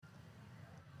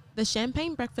The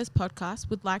Champagne Breakfast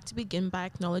podcast would like to begin by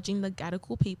acknowledging the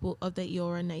Gadigal people of the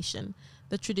Eora Nation,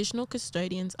 the traditional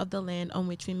custodians of the land on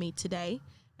which we meet today,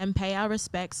 and pay our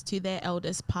respects to their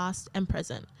elders past and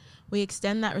present. We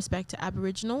extend that respect to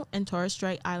Aboriginal and Torres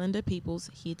Strait Islander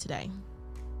peoples here today.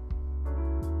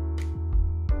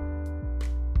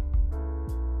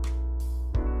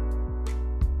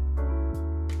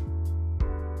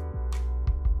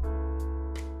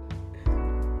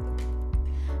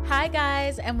 Hi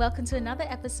guys, and welcome to another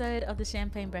episode of the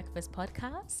Champagne Breakfast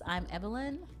podcast. I'm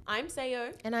Evelyn. I'm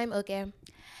Sayo. And I'm Oge.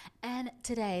 And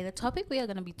today the topic we are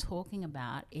going to be talking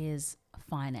about is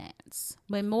finance.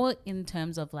 We're more in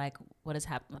terms of like what has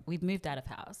happened. We've moved out of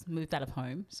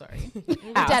home, sorry.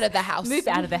 Moved out of the house. Moved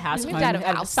out of the house. Moved out of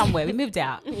house. Somewhere. We moved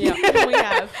out. Yeah, we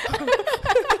have.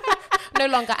 No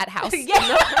longer at house.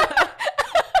 Yeah.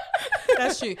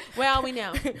 That's true. Where are we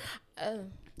now?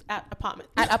 At apartment.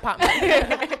 At apartment.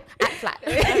 At flat.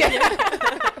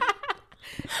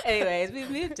 Anyways, we've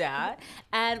moved out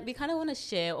and we kind of want to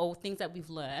share all things that we've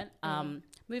learned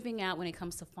moving out when it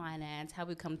comes to finance, how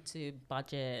we come to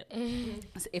budget,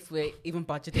 if we're even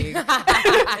budgeting.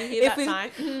 If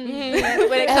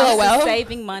when it comes to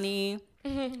saving money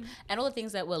and all the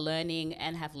things that we're learning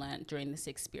and have learned during this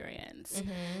experience.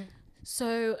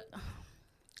 So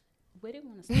where do you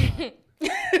want to start?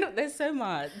 There's so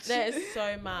much. There's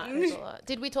so much. There's a lot.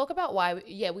 Did we talk about why?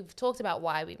 We've talked about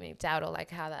why we moved out or like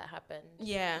how that happened.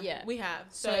 Yeah, we have.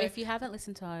 So if you haven't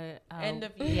listened to our end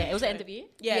of year, yeah, it was the end of year.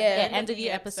 Yeah, end of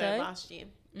year episode last year.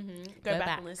 Go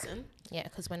back and listen. Yeah,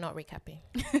 because we're not recapping.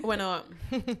 We're not.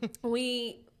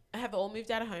 We have all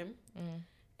moved out of home,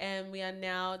 and we are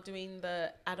now doing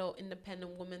the adult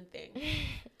independent woman thing.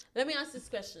 Let me ask this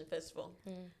question first of all.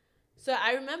 So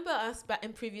I remember us back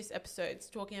in previous episodes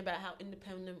talking about how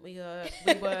independent we were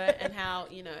and how,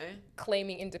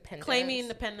 Claiming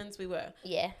independence we were.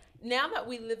 Yeah. Now that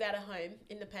we live out of home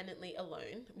independently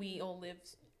alone, we all live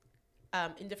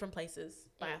in different places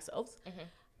by ourselves.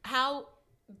 How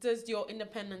does your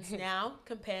independence now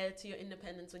compare to your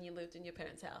independence when you lived in your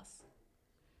parents' house?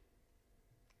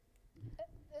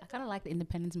 I kind of like the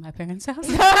independence in my parents' house.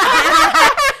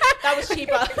 That was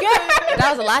cheaper. That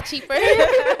was a lot cheaper.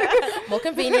 More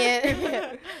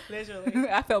convenient. Literally.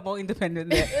 I felt more independent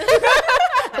there.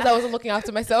 Because I wasn't looking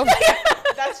after myself.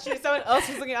 That's true. Someone else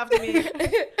was looking after me.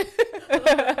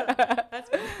 That's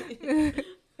funny.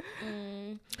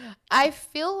 I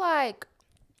feel like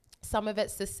some of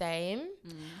it's the same.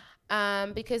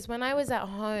 Because when I was at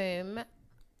home,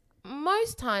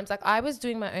 most times, like I was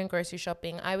doing my own grocery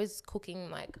shopping. I was cooking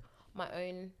like my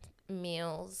own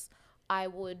meals. I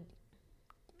would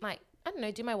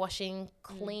do my washing,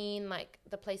 clean like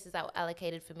the places that were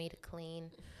allocated for me to clean.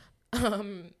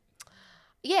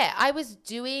 I was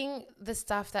doing the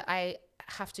stuff that I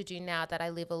have to do now that I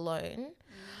live alone.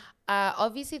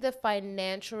 Obviously the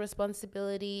financial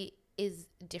responsibility is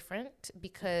different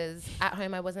because at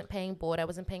home I wasn't paying board, I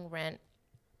wasn't paying rent.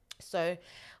 So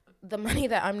the money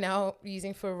that I'm now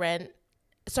using for rent,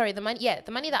 the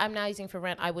money that I'm now using for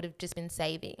rent, I would have just been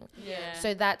saving. Yeah.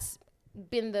 So that's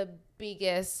been the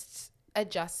biggest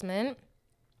adjustment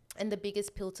and the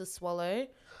biggest pill to swallow.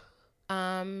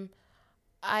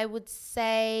 I would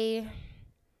say,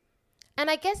 and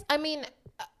I guess,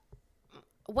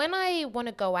 when I want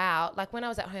to go out, like when I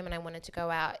was at home and I wanted to go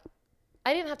out,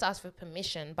 I didn't have to ask for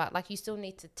permission, but like you still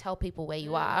need to tell people where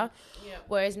you are. Yeah.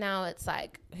 Whereas now it's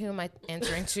like, who am I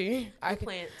answering to?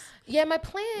 Plants. Yeah, my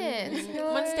plants.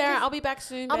 Monstera, I'll be back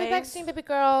soon, I'll be back soon, baby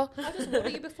girl. I'll just water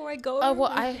you before I go. Oh,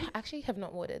 well, I actually have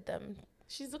not watered them.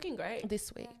 She's looking great.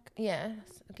 This week. Yeah,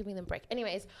 so giving them a break.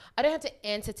 Anyways, I don't have to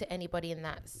answer to anybody in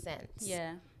that sense.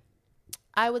 Yeah.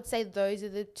 I would say those are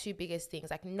the two biggest things,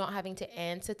 like not having to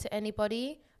answer to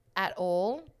anybody at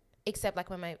all, except like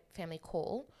when my family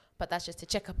call, but that's just to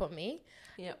check up on me.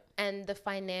 Yep. And the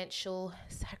financial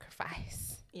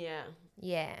sacrifice. Yeah.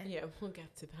 Yeah. Yeah, we'll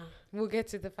get to that. We'll get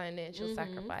to the financial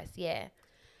sacrifice. Yeah.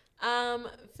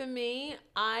 For me,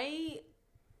 I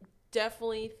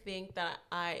definitely think that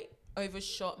I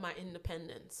overshot my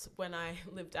independence when I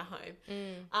lived at home.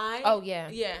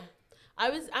 Yeah.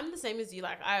 I'm the same as you.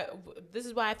 Like this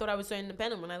is why I thought I was so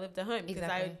independent when I lived at home, because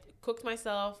I cooked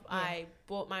myself. Yeah. I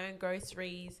bought my own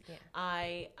groceries. Yeah.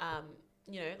 I,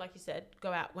 like you said,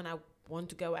 go out when I want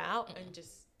to go out and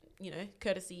just,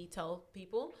 courtesy tell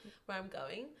people where I'm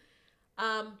going.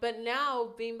 But now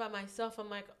being by myself, I'm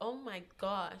like, oh my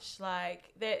gosh,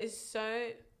 like there is so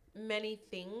many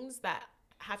things that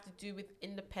have to do with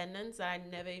independence that I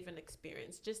never even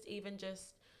experienced. Just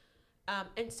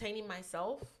entertaining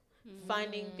myself,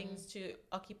 finding things to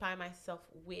occupy myself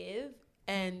with,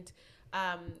 and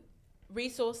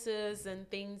resources and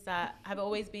things that have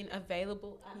always been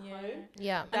available at home.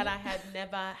 Yeah. That I had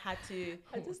never had to.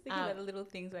 I just think about the little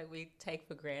things like we take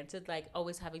for granted, like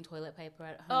always having toilet paper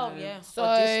at Oh home. yeah. So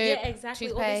Exactly.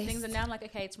 toothpaste. All these things, and now I'm like,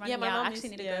 okay, it's running out. I actually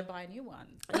need to go buy a new one.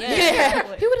 Yeah.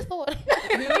 Who would have thought?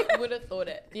 Who would have thought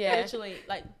it? Yeah. Literally,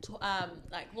 like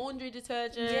laundry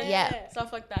detergent. Yeah.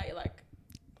 Stuff like that. You're like,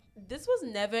 this was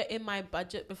never in my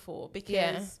budget before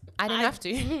because I didn't have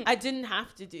to. I didn't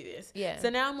have to do this. Yeah. So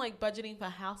now I'm like budgeting for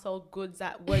household goods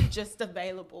that were just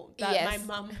available that my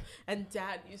mum and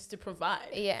dad used to provide.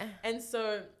 Yeah. And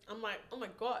so I'm like, oh my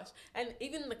gosh. And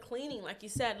even the cleaning, like you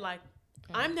said, like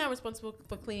I'm now responsible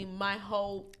for cleaning my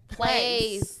whole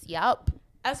place. Yup.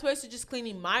 As opposed to just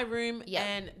cleaning my room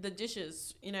and the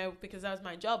dishes, you know, because that was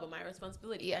my job and my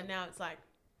responsibility. Yeah. And now it's like,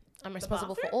 I'm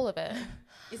responsible for all of it.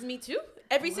 Is me too?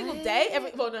 Every single day?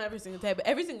 Not every single day, but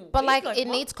every single But week. like it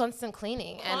needs constant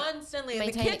cleaning. Constantly in the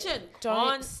maintaining- kitchen.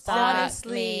 Don't start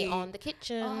me on the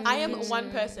kitchen. I am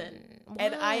one person.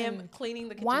 And I am cleaning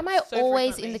the kitchen. Why am I so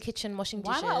always frequently. in the kitchen washing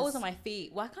Why dishes? am I always on my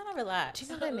feet? Why can't I relax? Do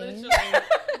you know what I mean?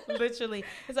 Literally.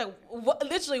 It's like,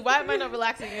 literally, why am I not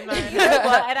relaxing in my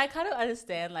Well, and I kind of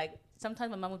understand, like,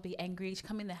 sometimes my mum would be angry. She'd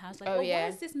come in the house like, why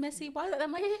is this messy? Why is that?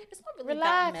 I'm like, it's not really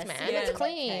Relax, that messy. man. It's It's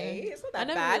clean. okay. It's not that I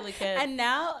never bad. really cared. And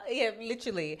now,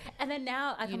 literally. And then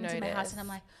now I come into my house notice. and I'm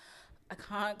like, I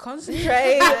can't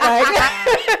concentrate.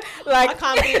 like I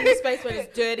can't be in this space when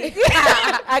it's dirty.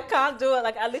 I can't do it.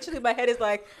 Like I literally, my head is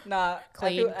like, nah,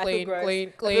 Clean, I feel gross.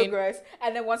 I feel gross.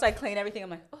 And then once I clean everything, I'm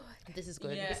like, oh, This is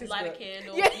good. Yeah, This is light good. a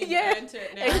candle. Yeah, you yeah. earned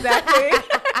it now.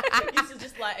 exactly. Used to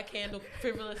just light a candle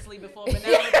frivolously before, but now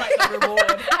it's like a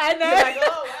reward. I know. You're like,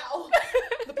 oh wow,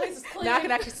 the place is clean. Now I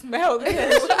can actually smell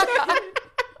this.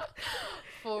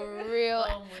 For real.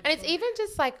 Oh my And it's God. even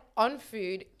just like on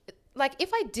food. Like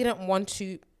if I didn't want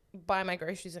to buy my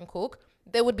groceries and cook,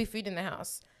 there would be food in the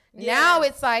house. Yeah. Now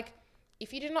it's like,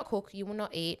 if you do not cook, you will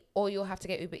not eat, or you'll have to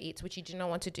get Uber Eats, which you do not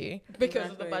want to do because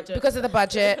of the budget. because of the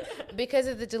budget, because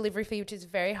of the delivery fee, which is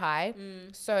very high.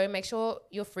 So make sure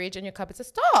your fridge and your cupboards are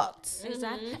stocked.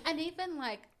 Exactly. And even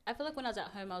like, I feel like when I was at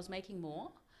home, I was making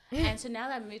more. And so now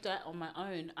that I moved out on my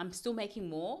own, I'm still making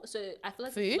more. So I feel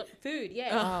like food,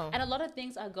 yeah. Oh. And a lot of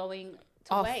things are going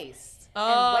to Off. waste.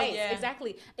 Oh, and waste. yeah.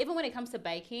 Exactly. Even when it comes to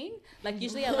baking, like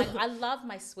usually I'm like, I love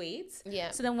my sweets.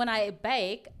 Yeah. So then when I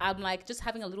bake, I'm like just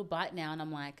having a little bite now, and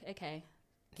I'm like, okay,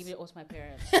 give it all to my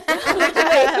parents.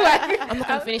 I'm not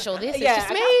gonna finish all this. It's just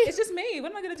me. It's just me.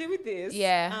 What am I gonna do with this?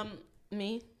 Yeah,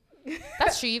 Me.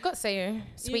 that's true. You've got Sayu, You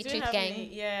sweet do tooth have gang. me,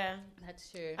 yeah.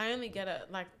 That's true. I only get it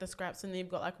like the scraps, and then you've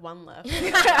got like one left.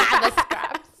 The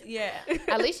scraps. Yeah.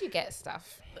 At least you get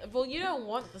stuff. Well, you don't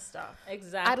want the stuff.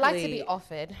 Exactly. I'd like to be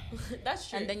offered. That's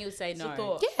true. And then you'll say It's a no.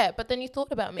 thought. Yeah, but then you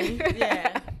thought about me.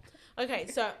 Yeah. Okay,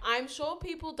 so I'm sure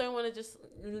people don't want to just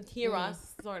hear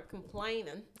us sort of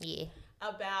complaining Yeah.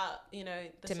 about, you know,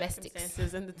 the Domestics.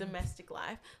 circumstances and the domestic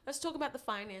life. Let's talk about the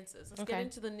finances. Let's get Okay.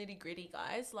 into the nitty gritty,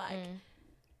 guys. Like,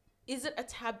 is it a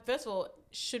tab? First of all,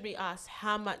 should we ask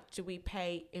how much do we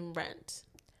pay in rent?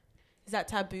 Is that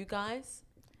taboo, guys?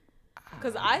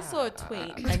 Because I saw a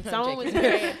tweet and someone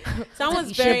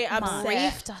was very upset.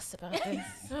 Briefed us about this.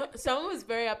 Someone was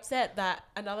very upset that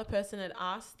another person had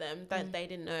asked them that they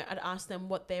didn't know. Had asked them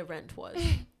what their rent was.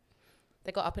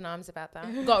 They got up in arms about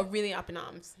that. Got really up in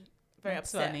arms. Very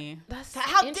That's upset. funny. That's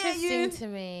How dare interesting you? to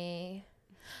me.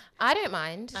 I don't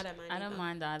mind. I don't mind. I don't either.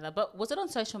 mind either. But was it on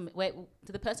social? Wait,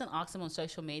 did the person ask them on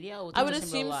social media? Or was it I would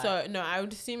just in real assume life? so. No, I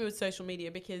would assume it was social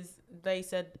media because they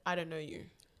said, "I don't know you."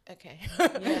 Okay.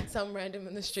 Some random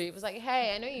in the street was like,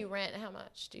 "Hey, I know you rent. How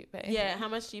much do you pay?" Yeah, how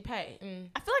much do you pay?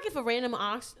 I feel like if a random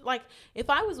asks, like if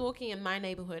I was walking in my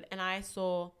neighborhood and I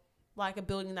saw like a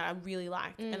building that I really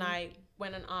liked and I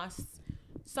went and asked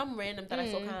some random that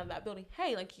I saw kind of that building,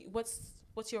 hey, like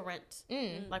what's your rent?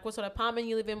 Like what sort of apartment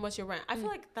you live in? What's your rent? I feel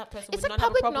like that person It's would like not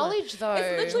have a public problem. knowledge, though.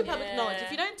 It's literally public knowledge.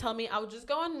 If you don't tell me, I will just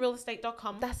go on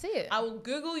realestate.com. That's it. I will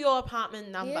Google your apartment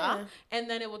number Yeah. and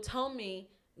then it will tell me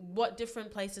what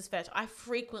different places fetch. I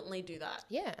frequently do that.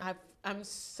 Yeah. I'm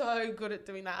so good at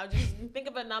doing that. I'll just think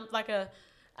of a number, like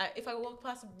if I walk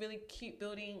past a really cute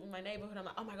building in my neighborhood, I'm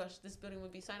like, oh my gosh, this building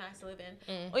would be so nice to live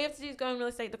in. All you have to do is go on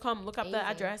realestate.com, look up the Easy.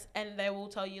 address, and they will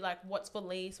tell you like what's for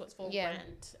lease, what's for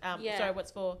rent. Sorry,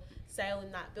 what's for sale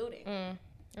in that building.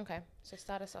 Okay, so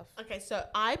start us off. Okay, so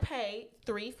I pay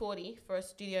 $340 for a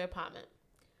studio apartment.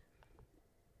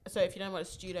 So if you don't know what a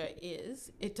studio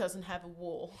is, it doesn't have a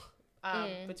wall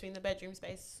between the bedroom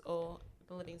space or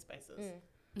the living spaces.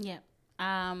 Yeah.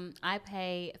 I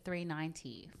pay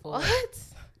 $390 for.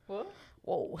 What?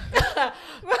 Whoa.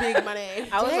 Big money.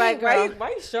 I was Dang, like, girl. why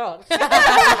are you shocked?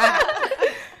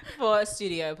 For a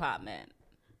studio apartment.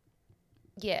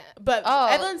 Yeah. But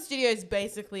Evelyn Studio is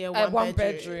basically a one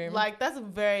bedroom. Like, that's a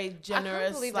very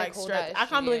generous, like, stretch. I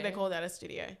can't believe they call that a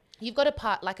studio. You've got a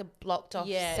part, like a blocked off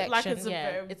section. Like it's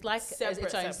it's like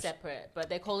its own separate, but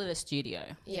they call it a studio.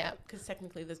 Yeah. Because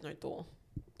technically there's no door.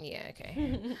 Yeah,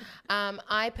 okay.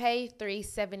 I pay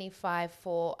 $375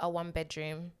 for a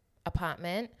 1-bedroom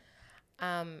apartment.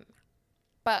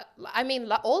 But I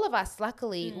mean, all of us,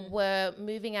 luckily, were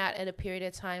moving out at a period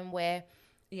of time where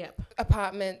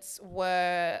apartments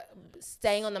were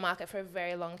staying on the market for a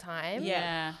very long time.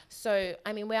 Yeah. So,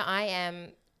 I mean, where I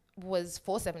am was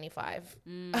 $475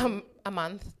 a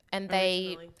month, and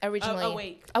they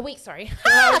originally a week. Sorry,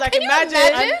 I was like,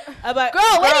 imagine? I'm like,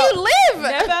 girl, where do you live?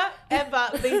 Never ever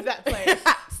leave that place.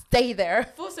 Stay there.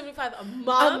 $475 a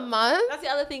month. A month. That's the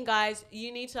other thing, guys.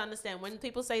 You need to understand when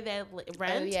people say their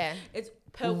rent. It's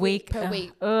per week. Per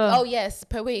week. Oh yes,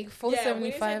 per week. $475. Yeah,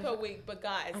 we say per week, but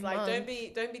guys, like,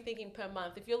 don't be thinking per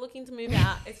month. If you're looking to move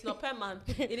out, it's not per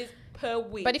month. It is per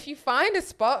week. But if you find a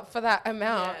spot for that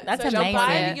amount, that's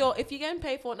amazing. If you're getting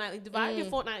paid fortnightly, divide your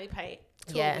fortnightly pay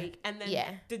to a week, and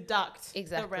then deduct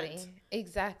the rent.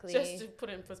 Exactly. Just to put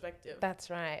it in perspective. That's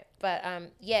right. But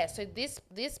so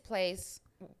this place,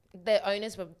 the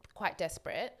owners were quite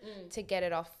desperate to get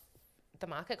it off the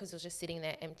market because it was just sitting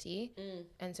there empty,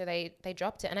 and so they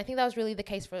dropped it. And I think that was really the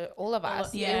case for all of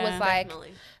us. It was like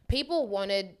people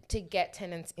wanted to get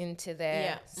tenants into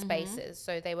their spaces,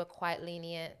 so they were quite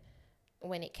lenient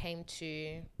when it came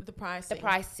to the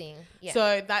pricing. Yeah.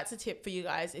 So that's a tip for you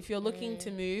guys. If you're looking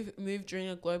to move during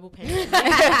a global pandemic,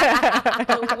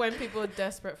 when people are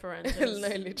desperate for renters. No,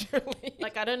 literally.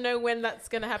 Like, I don't know when that's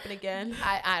going to happen again.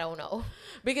 I don't know.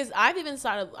 Because I've even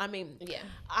started, I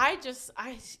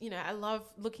love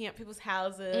looking at people's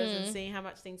houses and seeing how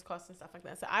much things cost and stuff like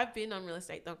that. So I've been on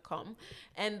realestate.com,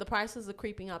 and the prices are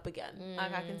creeping up again.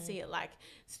 Like, I can see it, like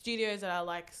studios that are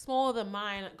like smaller than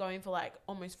mine going for like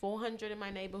almost 400 in my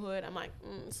neighborhood. I'm like,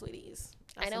 sweeties,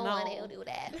 I don't want to do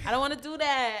that. I don't want to do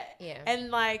that. Yeah.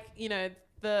 And like,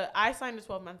 I signed a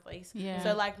 12-month lease. Yeah.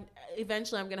 So like,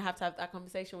 eventually I'm going to have that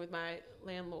conversation with my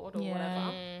landlord or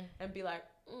whatever and be like,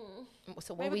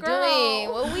 so what are we doing?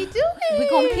 What are we doing? We're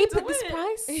going to keep it this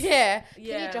price? Yeah. Can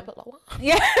you drop it lower?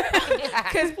 Yeah.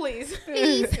 Because please.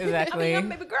 Exactly. I'm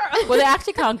a baby girl. Well, they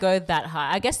actually can't go that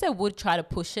high. I guess they would try to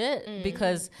push it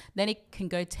because then it can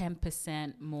go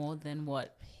 10% more than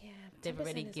what they've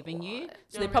already given you.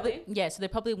 So they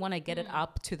probably want to get it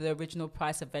up to the original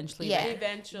price eventually. Yeah.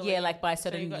 Eventually. Yeah, like by a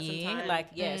certain year. Like,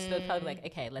 so they're probably like,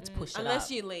 okay, let's push it up. Unless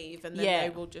you leave, and then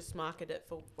they will just market it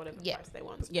for whatever price they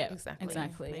want. Yeah,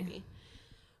 exactly. Maybe.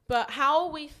 But how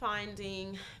are we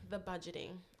finding the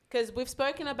budgeting? Because we've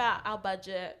spoken about our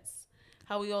budgets,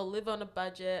 how we all live on a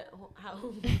budget,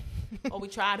 or we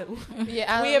try to.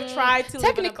 Yeah, we have tried to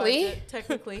live on a budget.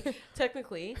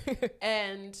 Technically.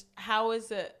 And how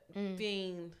is it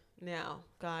being now,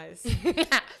 guys?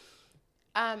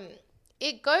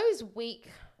 It goes week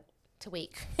to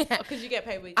week. Because you get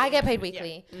paid weekly. I get paid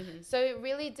weekly. Yeah. So it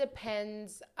really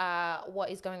depends what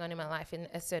is going on in my life in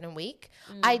a certain week.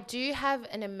 I do have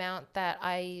an amount that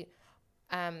I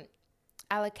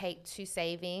allocate to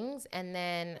savings, and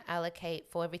then allocate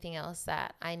for everything else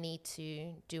that I need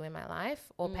to do in my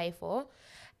life or pay for.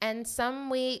 And some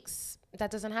weeks that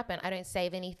doesn't happen. I don't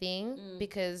save anything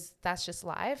because that's just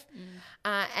life.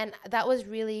 And that was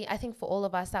really, I think for all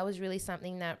of us, that was really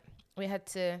something that we had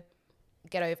to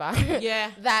get over.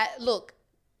 Yeah. That, look,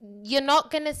 you're not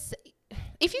going to...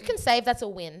 If you can save, that's a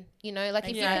win, like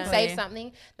if you can save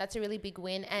something, that's a really big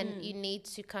win. And you need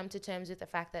to come to terms with the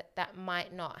fact that that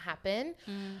might not happen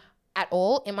at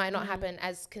all. It might not happen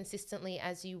as consistently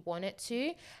as you want it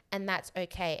to. And that's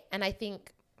okay. And I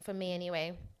think for me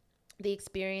anyway, the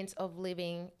experience of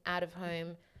living out of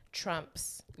home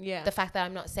trumps the fact that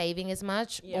I'm not saving as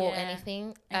much or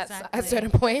anything at certain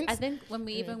points. I think when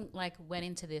we even like went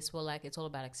into this, we're like, it's all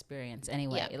about experience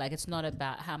anyway. Like, it's not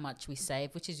about how much we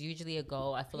save, which is usually a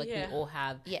goal I feel like we all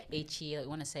have each year. Like, we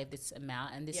want to save this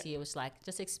amount, and this year was like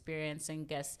just experiencing,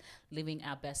 living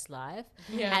our best life.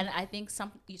 And I think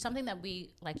something that we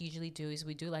like usually do is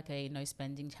we do like a no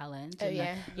spending challenge.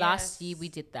 Last year we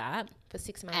did that for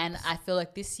 6 months, and I feel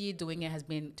like this year doing it has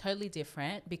been totally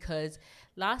different, because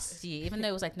last year, even though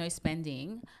it was like no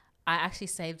spending, I actually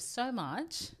saved so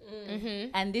much.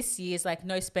 And this year is like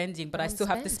no spending, but I still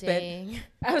have to spend.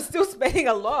 I'm still spending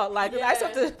a lot. Like, I still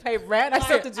have to pay rent. I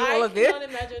still have to do all of it. I can't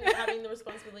imagine having the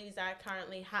responsibilities that I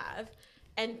currently have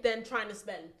and then trying to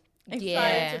spend.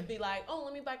 Trying to be like, oh,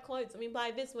 let me buy clothes. Let me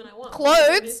buy this when I want.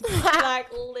 Clothes? Like,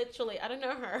 literally. I don't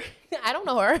know her. I don't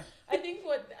know her. I think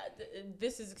what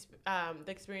this is,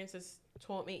 the experience is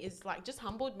taught me is like just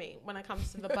humbled me when it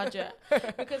comes to the budget.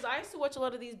 Because I used to watch a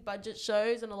lot of these budget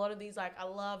shows and a lot of these, like, I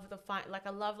love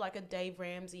like a Dave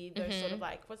Ramsey, those sort of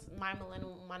like, what's My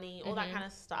Millennial Money, all that kind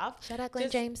of stuff. Shout out Glenn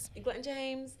James,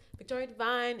 Victoria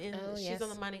Devine, and She's yes. on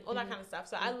the Money, all that kind of stuff.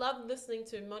 So I love listening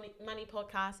to money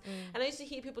podcasts. And I used to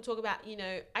hear people talk about, you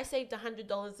know, I saved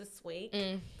 $100 this week.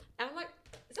 And I'm like,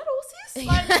 is that all, sis?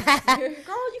 Like,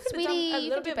 girl, you could have done a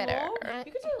little bit better. More.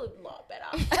 You could do a lot better.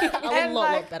 a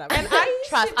lot better. And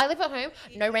I live at home,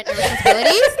 no rent, no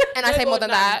responsibilities, and I save more than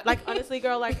that. Like, honestly,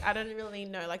 girl, like, I don't really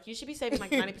know. Like, you should be saving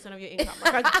like 90% of your income.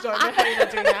 Like, I don't know how you're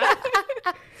doing that.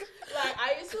 Like,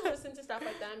 I used to listen to stuff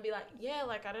like that and be like, yeah,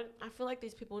 like, I feel like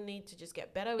these people need to just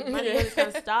get better with money and this kind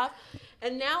of stuff.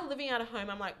 And now living out of home,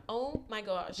 I'm like, oh my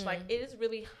gosh, like, it has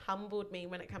really humbled me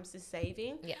when it comes to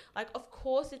saving. Yeah. Like, of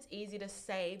course it's easy to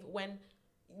save when,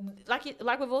 like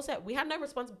we've all said, we had no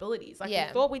responsibilities. Like, we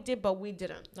thought we did, but we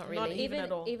didn't. Not really. Not even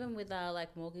at all. Even with our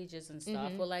like mortgages and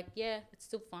stuff, we're like, yeah, it's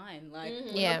still fine. Like,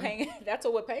 we're not paying. That's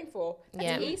all we're paying for.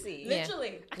 That's easy.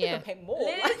 Literally. I can pay more.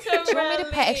 Do you want me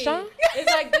to pay extra?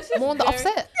 It's like, this is more on the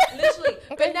offset. Literally.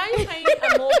 But now you're paying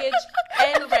a mortgage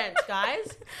and rent,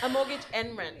 guys. A mortgage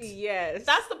and rent. Yes.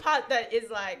 That's the part that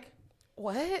is like,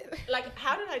 what? Like,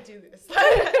 how did I do this?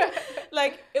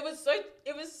 Like, it was so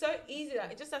easy.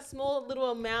 Like, just that small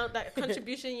little amount, that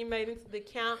contribution you made into the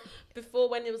account before,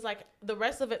 when it was like the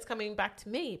rest of it's coming back to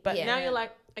me. But now you're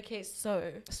like, okay,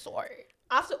 so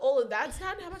after all of that's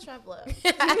done, how much do I have left?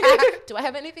 Do I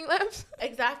have anything left?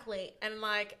 Exactly. And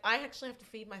like, I actually have to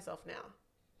feed myself now.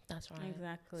 That's right.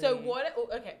 Exactly. So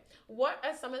what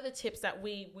are some of the tips that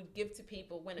we would give to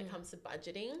people when it comes to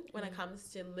budgeting, when it comes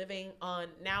to living on,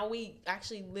 now we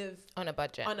actually live on a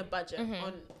budget, on a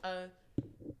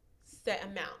set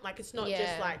amount. Like, it's not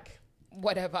just like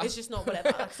whatever. It's just not whatever.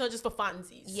 Like, it's not just for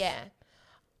funsies. Yeah.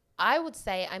 I would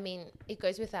say, I mean, it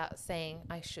goes without saying,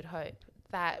 I should hope,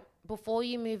 that before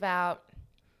you move out,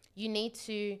 you need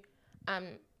to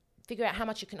figure out how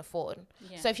much you can afford.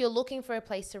 Yeah. So if you're looking for a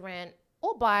place to rent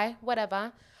or buy,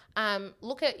 whatever,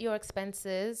 look at your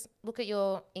expenses, look at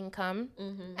your income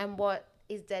and what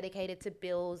is dedicated to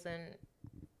bills and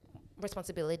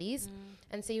responsibilities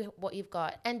and see what you've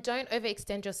got. And don't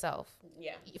overextend yourself.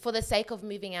 Yeah. For the sake of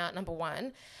moving out, number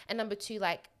one. And number two,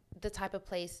 like, the type of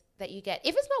place that you get.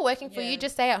 If it's not working for you,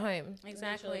 just stay at home.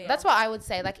 Exactly. That's what I would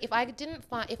say. Like, if I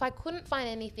couldn't find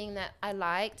anything that I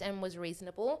liked and was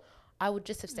reasonable, I would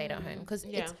just have stayed at home, because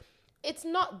it's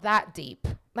not that deep.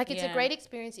 Like, it's a great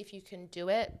experience if you can do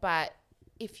it, but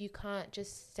if you can't,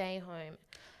 just stay home.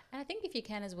 And I think if you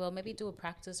can as well, maybe do a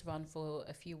practice run for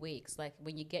a few weeks. Like,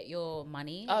 when you get your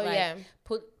money,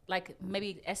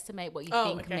 maybe estimate what you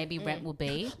think maybe rent will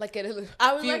be. Like, get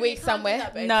a few weeks somewhere.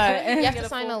 No, you have to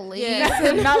sign a lease.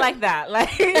 Yeah. Not like that. Like,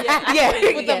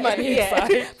 put the money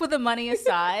aside. Put the money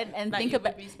aside and think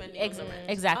about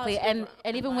exactly. And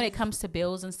even when it comes to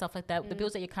bills and stuff like that, the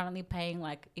bills that you're currently paying,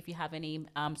 like if you have any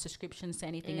subscriptions to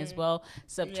anything as well,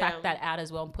 subtract that out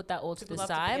as well and put that all to the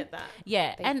side.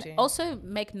 And also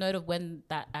make note of when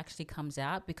that actually comes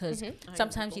out, because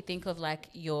sometimes you think of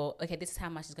like this is how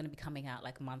much is going to be coming out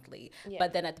like monthly,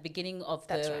 but then at the beginning of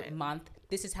the month,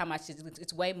 this is how much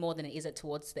it's way more than it is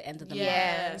towards the end of the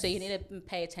month. So you need to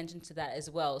pay attention to that as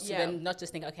well. So then not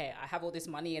just think, okay, I have all this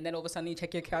money, and then all of a sudden you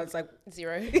check your account, it's like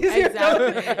zero.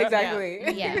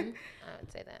 Exactly. Yeah. I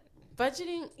would say that.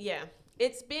 Budgeting,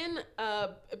 it's been a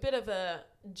bit of a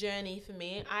journey for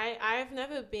me. I've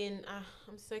never been,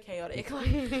 I'm so chaotic.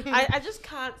 Like, I just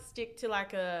can't stick to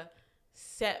like a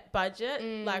set budget,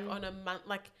 like on a month,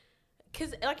 like,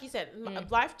 because like you said,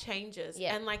 life changes.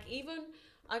 And like, even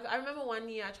I remember one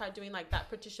year I tried doing like that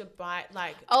Patricia Bright,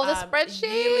 like the spreadsheet.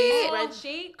 Yearly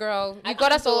spreadsheet. Girl, you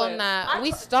got us all on that.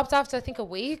 We stopped after, I think, a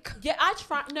week. Yeah, I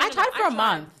tried. I tried for a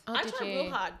month. I tried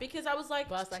real hard, because I was like,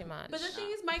 well, that's too much. But the thing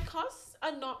is, my costs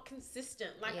are not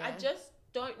consistent. Like, I just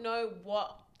don't know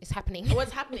what's happening.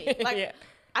 Like,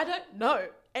 I don't know.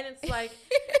 And it's like,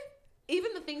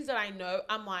 even the things that I know,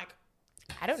 I'm like,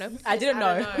 I don't know. I didn't know.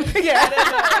 I don't know.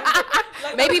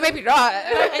 Like, maybe not.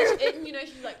 And you know,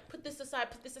 she's like, put this aside.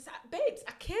 Babes,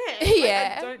 I can't.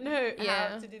 Like, I don't know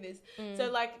how to do this.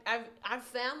 So like, I've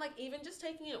found like, even just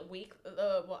taking it a week,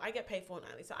 I get paid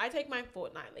fortnightly. So I take mine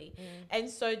fortnightly. And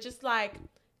so just like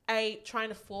trying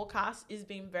to forecast is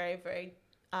being very, very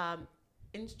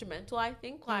instrumental, I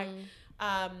think. Like,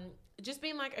 just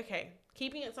being like, okay,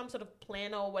 keeping it some sort of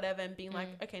planner or whatever, and being like,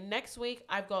 okay, next week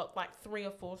I've got like 3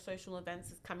 or 4 social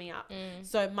events coming up.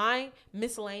 So my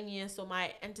miscellaneous or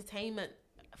my entertainment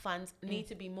funds need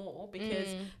to be more, because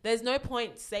there's no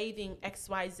point saving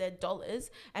XYZ dollars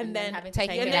and then you have to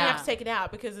take it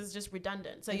out because it's just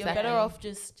redundant. So you're better off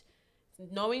just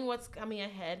knowing what's coming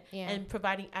ahead and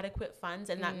providing adequate funds,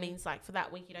 and that means like for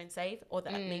that week you don't save, or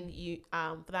that means you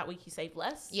for that week you save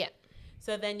less. Yeah.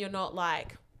 So then you're not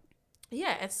like,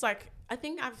 it's like, I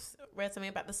think I've read something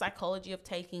about the psychology of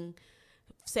taking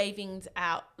savings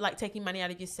out, like taking money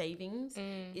out of your savings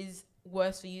is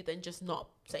worse for you than just not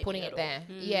saving putting it there.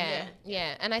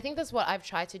 Yeah. And I think that's what I've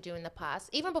tried to do in the past.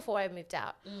 Even before I moved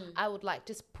out, I would like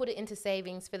just put it into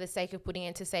savings for the sake of putting it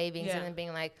into savings and then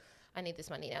being like, I need this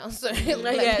money now. So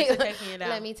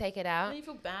let me take it out. And you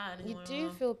feel bad. You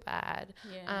do feel bad.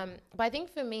 Yeah. But I think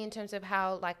for me, in terms of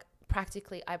how like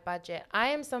practically I budget, I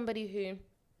am somebody who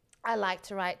I like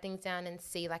to write things down and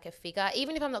see like a figure.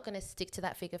 Even if I'm not going to stick to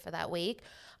that figure for that week,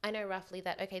 I know roughly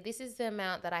that, okay, this is the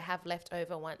amount that I have left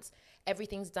over once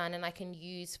everything's done and I can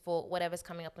use for whatever's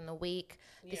coming up in the week.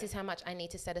 This is how much I need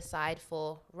to set aside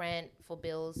for rent, for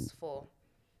bills, for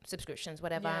subscriptions,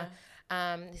 whatever.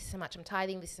 This is how much I'm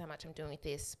tithing. This is how much I'm doing with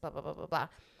this, blah, blah, blah, blah, blah.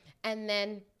 And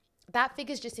then that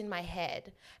figure's just in my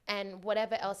head, and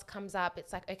whatever else comes up,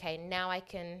 it's like, okay, now I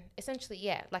can essentially,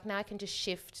 now I can just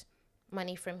shift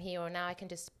money from here, or now I can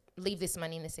just leave this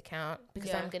money in this account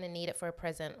because I'm going to need it for a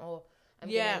present, or I'm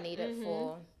going to need it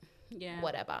for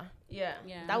whatever. Yeah.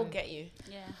 That will get you.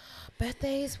 Yeah.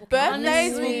 Birthdays will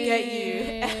get you.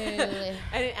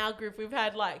 And in our group, we've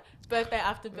had like birthday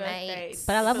after birthday.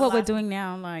 But I love what we're doing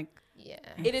now. Like,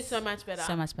 it is so much better.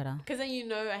 So much better. Because then you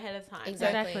know ahead of time.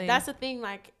 Exactly. So that's the thing.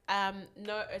 Like,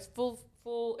 no, it's full.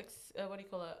 What do you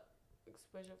call it?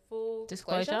 Full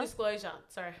disclosure.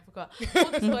 Sorry, I forgot.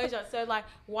 Full disclosure. So like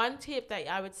one tip that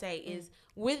I would say is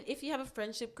if you have a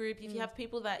friendship group, if you have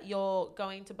people that you're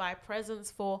going to buy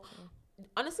presents for,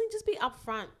 honestly, just be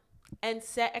upfront and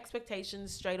set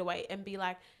expectations straight away and be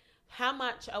like, how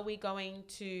much are we going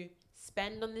to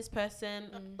spend on this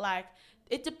person? Like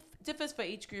it differs for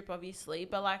each group, obviously,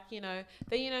 but like, then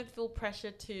you don't feel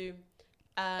pressure to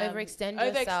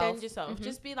overextend yourself.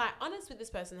 Just be like honest with this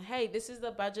person. Hey, this is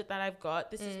the budget that I've got.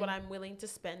 This is what I'm willing to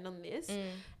spend on this.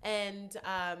 And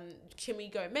can we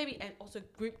go maybe, and also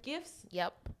group gifts.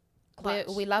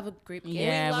 We love a group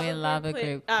gift. We love a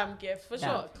group gift for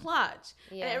sure. Clutch.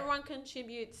 And everyone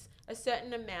contributes a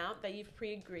certain amount that you've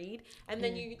pre-agreed, and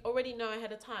then you already know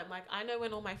ahead of time. Like I know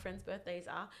when all my friends' birthdays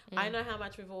are. I know how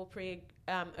much we've all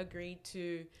agreed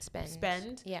to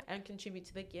spend and contribute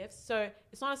to the gifts. So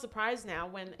it's not a surprise now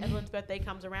when everyone's birthday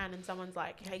comes around and someone's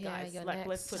like, "Hey guys, like next.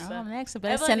 Let's put the next. I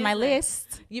better send my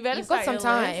list. You've got some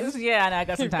time. Yeah, I know, I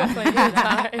got some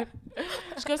time.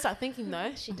 She's got to start thinking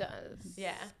though. She does.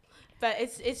 Yeah. But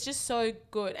it's just so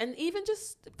good, and even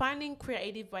just finding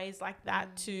creative ways like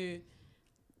that to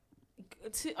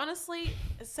honestly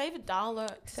save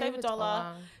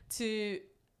 $1 to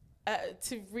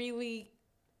really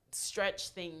stretch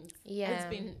things has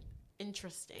been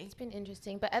interesting. It's been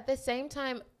interesting, but at the same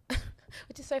time,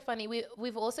 which is so funny,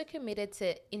 we've also committed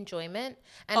to enjoyment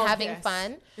and having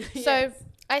fun. So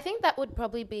I think that would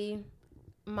probably be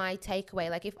my takeaway.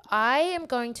 Like if I am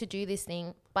going to do this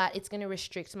thing, but it's going to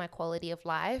restrict my quality of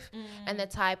life and the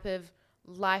type of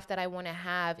life that I want to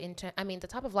have the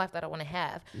type of life that I want to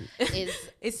have is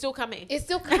it's still coming.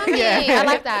 I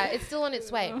like that. It's still on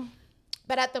its way.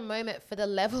 But at the moment, for the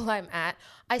level I'm at,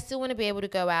 I still want to be able to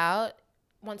go out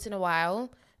once in a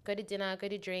while, go to dinner, go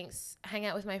to drinks, hang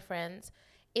out with my friends.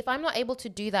 If I'm not able to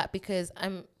do that because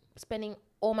I'm spending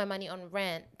all my money on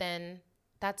rent, then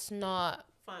that's not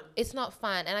fun. It's not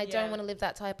fun, and I don't want to live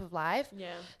that type of life.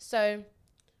 So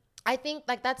I think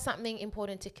like that's something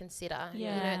important to consider. At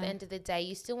the end of the day,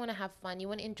 you still want to have fun. You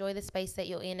want to enjoy the space that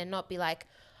you're in and not be like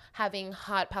having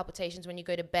heart palpitations when you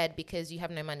go to bed because you have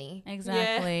no money.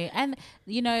 Exactly. And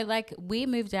like we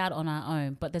moved out on our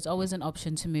own, but there's always an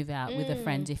option to move out with a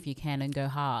friend if you can and go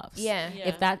halves.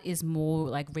 If that is more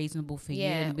like reasonable for you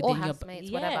and within or housemates,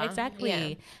 whatever.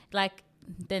 Exactly. Like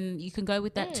then you can go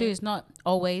with that too. It's not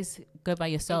always go by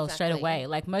yourself straight away.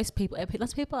 Like lots of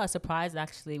people are surprised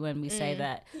actually when we say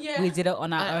that we did it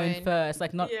on our own first,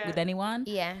 like not with anyone.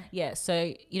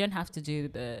 So you don't have to do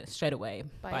the straight away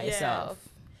by yourself.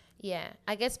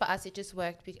 I guess for us it just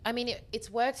worked. It's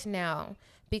worked now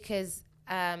because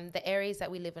the areas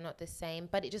that we live are not the same,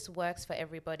 but it just works for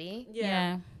everybody.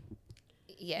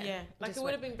 Like it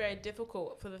would have been very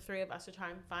difficult for the three of us to try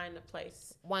and find a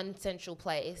place, one central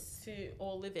place to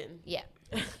all live in.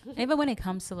 Even when it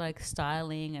comes to like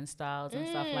styling and styles and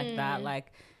stuff like that,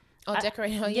 like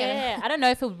decorating. I don't know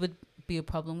if it would be a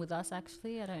problem with us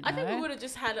actually. I don't know. I think we would have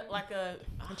just had like a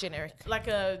generic, like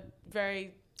a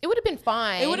very It would have been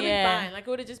fine. It would have been fine. Like, it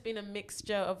would have just been a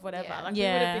mixture of whatever. Yeah. Like, we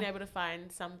would have been able to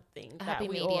find something that happy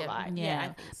we medium. all like. Yeah. I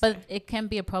think so. But it can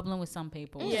be a problem with some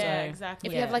people. Yeah, so. exactly.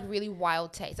 If you have like really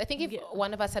wild taste. I think if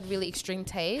one of us had really extreme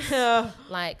taste,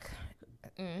 like,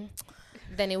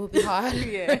 then it would be hard.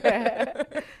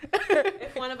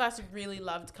 If one of us really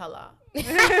loved color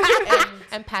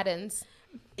and patterns.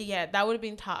 Yeah, that would have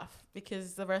been tough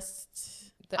because the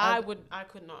rest, I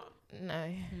could not.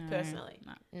 No. Personally.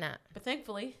 Nah. But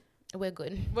thankfully, we're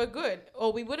good. We're good.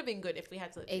 Or we would have been good if we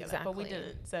had to live together, but we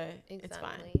didn't. So it's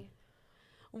fine.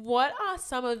 What are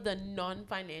some of the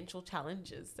non-financial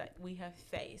challenges that we have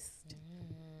faced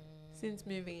since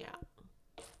moving out?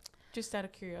 Just out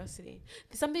of curiosity.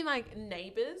 Something like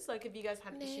neighbours. Like, have you guys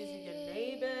had issues with your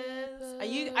neighbours? Are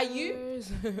you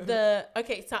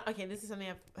okay, this is something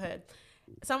I've heard.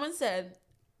 Someone said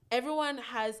everyone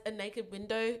has a naked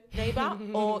window neighbour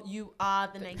or you are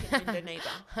the naked window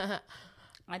neighbour.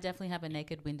 I definitely have a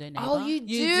naked window neighbour. Oh, you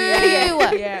do?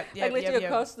 Yeah. Like literally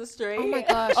across the street. Oh my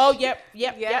gosh. Oh, yep.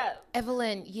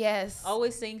 Evelyn, yes.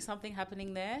 Always seeing something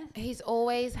happening there. He's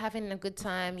always having a good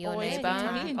time, your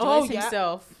neighbour. He enjoys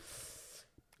himself.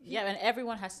 Yeah, and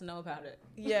everyone has to know about it.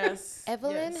 Yes.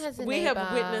 Evelyn has a neighbour. We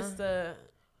have witnessed the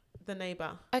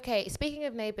neighbour. Okay, speaking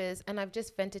of neighbours, and I've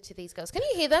just vented to these girls. Can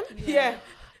you hear them? Yeah.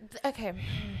 Okay.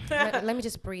 Let me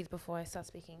just breathe before I start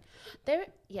speaking. There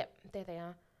they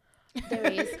are.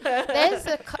 There is.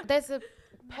 There's a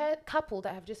couple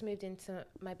that have just moved into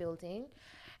my building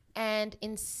and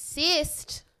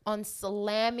insist on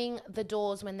slamming the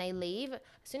doors when they leave. As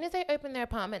soon as they open their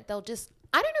apartment, they'll just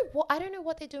I don't know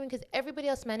what they're doing because everybody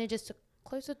else manages to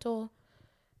close the door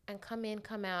and come in,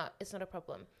 come out. It's not a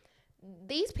problem.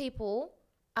 These people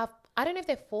are, I don't know if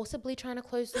they're forcibly trying to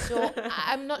close the door.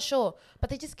 I'm not sure, but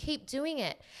they just keep doing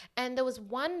it. And there was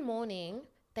one morning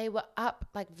they were up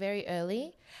like very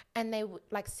early and they were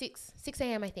like 6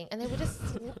 a.m. I think. And they were just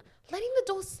letting the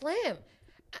door slam.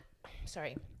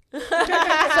 Sorry. So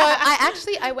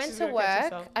I went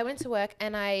to work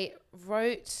and I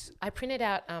printed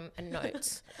out a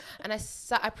note and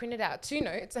I printed out 2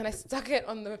 notes and I stuck it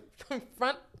on the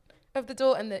front of the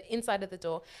door and the inside of the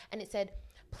door, and it said,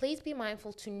 please be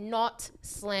mindful to not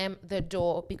slam the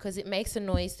door because it makes a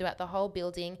noise throughout the whole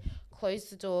building. Close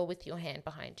the door with your hand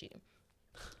behind you.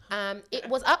 It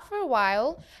was up for a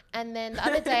while, and then the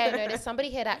other day I noticed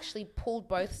somebody had actually pulled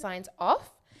both signs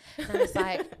off. And I was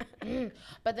like,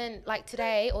 But then like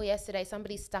today or yesterday,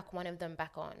 somebody stuck one of them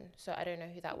back on. So I don't know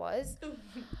who that was.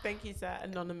 Thank you, sir.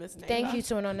 Anonymous neighbor. Thank you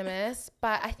to Anonymous.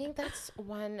 But I think that's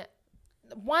one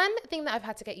thing that I've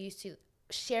had to get used to,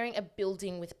 sharing a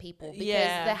building with people,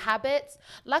 because the habits,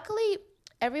 luckily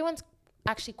everyone's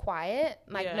actually quiet.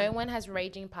 Like no one has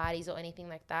raging parties or anything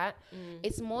like that.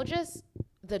 It's more just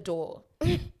the door.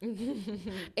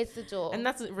 It's the door. And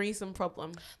that's a recent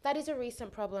problem. That is a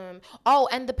recent problem. Oh,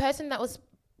 and the person that was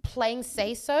playing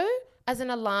Say So as an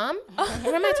alarm.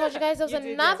 Remember I told you guys there was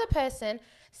another person,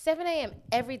 7 a.m.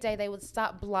 every day they would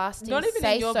start blasting Say So. Not even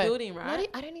in your building, right?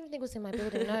 I don't even think it was in my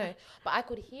building, no. But I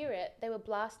could hear it. They were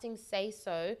blasting Say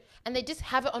So and they just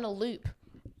have it on a loop.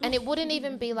 And it wouldn't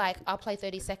even be like, I'll play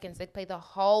 30 seconds. They'd play the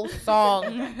whole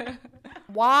song.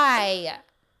 Why?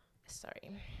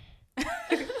 Sorry.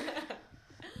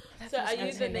 So are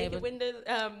you the naked window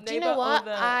neighbor? Do you know what?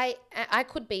 I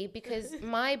could be, because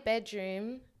my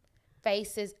bedroom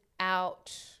faces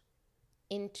out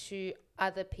into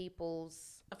other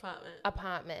people's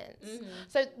apartments. Mm-hmm.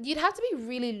 So you'd have to be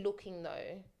really looking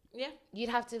though. Yeah. You'd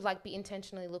have to like be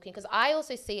intentionally looking, because I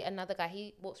also see another guy,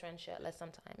 he walks around shirtless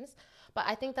sometimes, but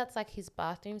I think that's like his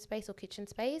bathroom space or kitchen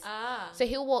space. So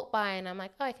he'll walk by and I'm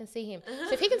like, oh, I can see him.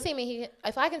 So if he can see me,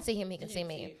 if I can see him, he can see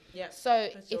me. Yeah. So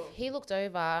if he looked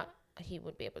over, he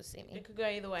would be able to see me. It could go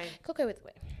either way.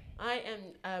 I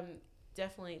am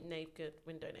definitely naked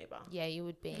window neighbor. Yeah, you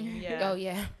would be. Yeah. Oh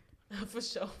yeah. For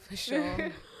sure.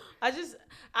 I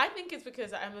think it's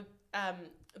because I'm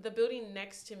the building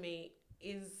next to me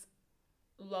is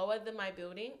lower than my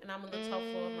building and I'm on the top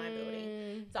floor of my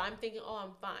building. So I'm thinking, oh,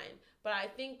 I'm fine. But I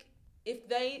think if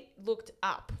they looked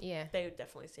up, they would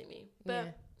definitely see me.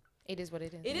 But it is what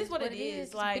it is. It is what it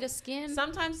is. Like, a bit of skin.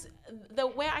 Sometimes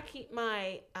where I keep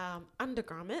my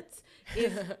undergarments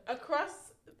is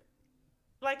across,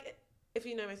 like, if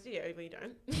you know my studio, if you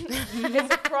don't,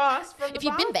 it's across from the if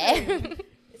you've been there.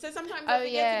 So sometimes I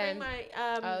forget to bring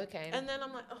my okay. And then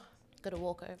I'm like, oh, gotta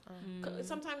walk over.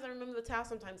 Sometimes I remember the towel,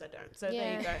 sometimes I don't. So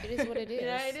there you go. It is what it is.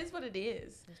 It is what it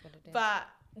is. But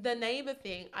the neighbor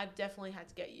thing, I've definitely had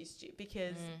to get used to,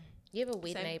 because you have a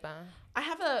weird neighbor. I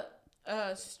have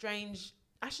a strange.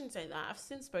 I shouldn't say that. I've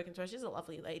since spoken to her. She's a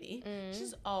lovely lady.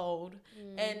 She's old,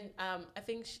 and I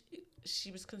think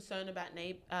she was concerned about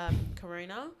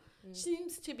corona. She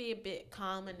seems to be a bit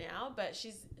calmer now, but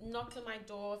she's knocked on my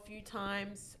door a few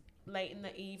times late in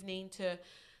the evening to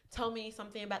tell me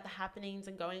something about the happenings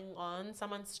and going on.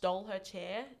 Someone stole her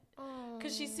chair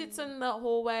because she sits in the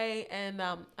hallway and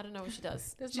I don't know what she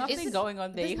does. There's nothing going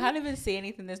on there. You can't even see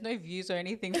anything. There's no views or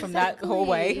anything from that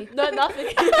hallway. No,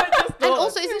 nothing. And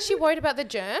also, isn't she worried about the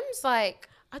germs? Like,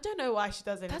 I don't know why she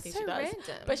does anything. that's so she does.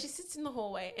 random. But she sits in the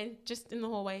hallway and just in the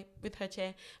hallway with her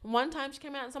chair. And one time she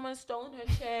came out and someone had stolen her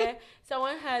chair.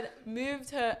 Someone had moved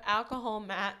her alcohol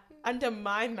mat under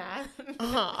my mat. And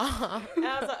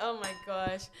I was like, oh my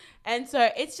gosh. And so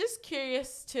it's just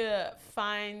curious to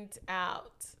find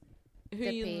out who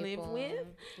you live with.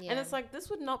 Yeah. And it's like, this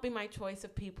would not be my choice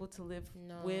of people to live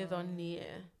with or near.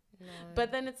 No.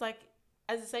 But then it's like,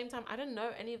 at the same time, I don't know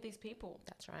any of these people.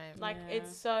 That's right. Like,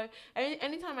 it's so...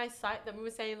 Anytime I cite them, we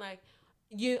were saying, like,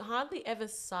 you hardly ever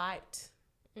cite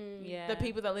the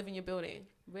people that live in your building.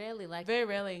 Rarely. Like, very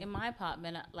rarely. In my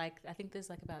apartment, like, I think there's,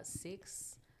 like, about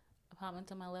 6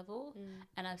 apartments on my level.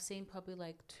 And I've seen probably,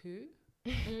 like, 2.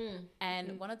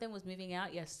 And one of them was moving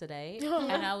out yesterday.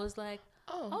 And I was like,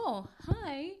 oh,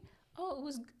 hi. Oh, it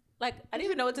was... Like, I didn't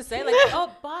even know what to say. Like,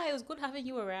 oh, bye. It was good having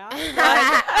you around.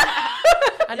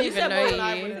 I didn't even know you.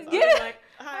 Yeah.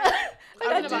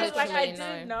 I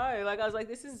didn't know. Like, I was like,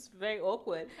 this is very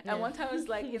awkward. And one time I was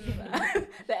like in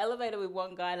the elevator with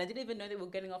one guy, and I didn't even know they were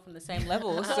getting off from the same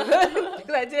level. So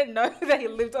because I didn't know that he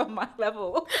lived on my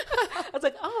level. I was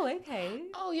like, oh, okay.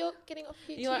 Oh, you're getting off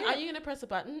here too. Like, are you gonna press a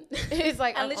button? It's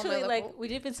like, and literally, like, we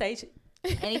didn't even say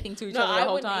anything to each other the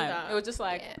whole time. Either. It was just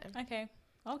like, okay,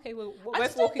 well, we're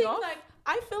walking off. Like,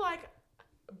 I feel like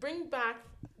bring back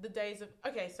the days of...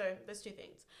 Okay, so there's 2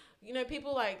 things. You know,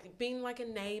 people like being like a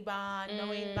neighbor,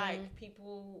 knowing like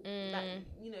people that,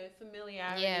 you know,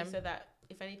 familiarity so that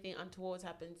if anything untoward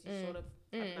happens, you sort of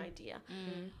have an idea.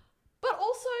 But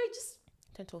also just...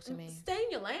 Don't talk to me. Stay in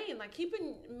your lane. Like,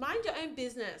 mind your own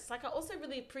business. Like, I also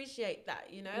really appreciate that,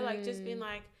 you know? Like, just being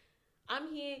like,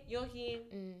 I'm here, you're here.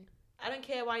 I don't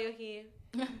care why you're here.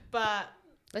 But...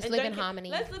 Let's live in harmony.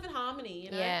 Let's live in harmony,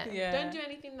 you know? Yeah. Don't do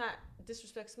anything that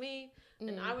disrespects me,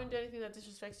 and I won't do anything that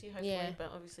disrespects you, hopefully.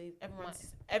 But obviously,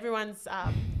 everyone's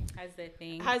has their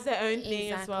thing. Has their own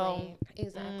thing as well.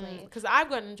 Exactly. Because I've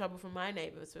gotten in trouble from my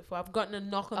neighbours before. I've gotten a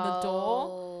knock on the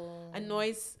door, a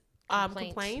noise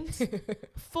complaint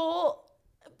for...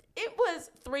 It was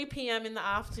 3 p.m. in the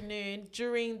afternoon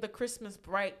during the Christmas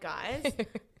break, guys.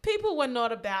 People were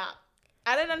not about.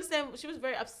 I don't understand. She was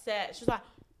very upset. She was like,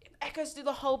 echoes through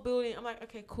the whole building. I'm like,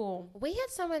 okay, cool. We had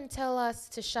someone tell us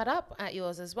to shut up at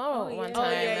yours as well one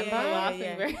time.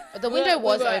 Remember? The window window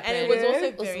was open, and it was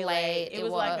also very late. It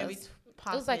was like maybe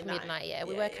past it was like midnight. Yeah,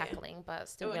 we were cackling, but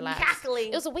still relaxed.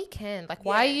 It was a weekend. Like,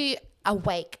 why are you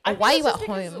awake? Or why are you at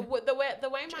home? The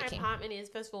way my apartment is,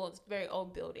 first of all, it's a very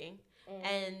old building,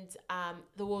 and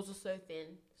the walls are so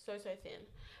thin, so thin.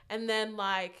 And then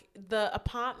like the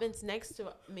apartments next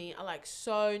to me are like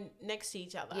so next to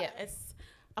each other. Yeah, it's.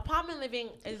 Apartment living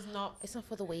is not... It's not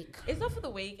for the weak. It's not for the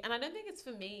weak. And I don't think it's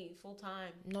for me full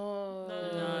time. No.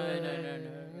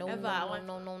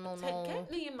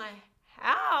 Get me in my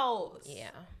house.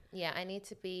 Yeah, I need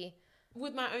to be...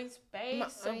 With my own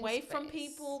space. Away from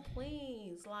people,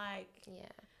 please. Like...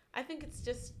 Yeah. I think it's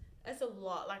just... It's a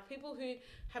lot. Like, people who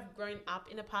have grown up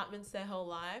in apartments their whole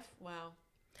life. Wow.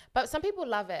 But some people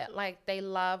love it. Like, they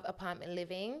love apartment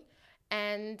living.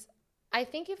 And I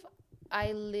think if...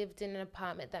 I lived in an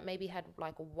apartment that maybe had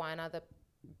like one other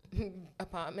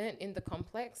apartment in the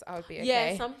complex, I would be okay.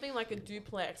 Yeah, something like a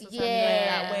duplex or something like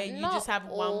that, where you just have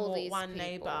one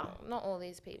neighbor. Not all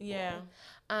these people. Yeah.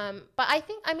 But I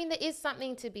think, I mean, there is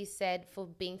something to be said for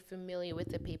being familiar with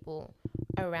the people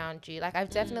around you. Like,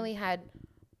 I've definitely had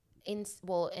an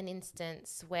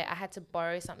instance where I had to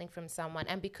borrow something from someone,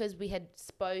 and because we had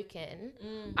spoken,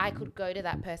 I could go to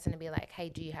that person and be like, hey,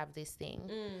 do you have this thing?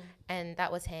 And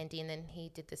that was handy, and then he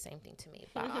did the same thing to me,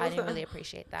 but I didn't really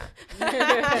appreciate that.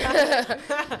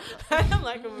 I'm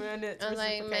like,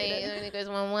 mate, it only goes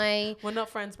one way. We're not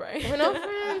friends, bro. We're not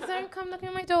friends. Don't come knocking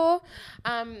on my door.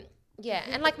 Yeah,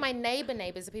 and like my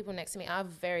neighbours, the people next to me, are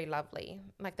very lovely.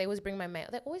 Like, they always bring my mail.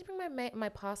 They always bring my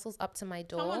parcels up to my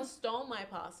door. Someone stole my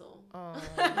parcel. Oh,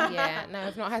 yeah. No,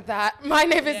 I've not had that. My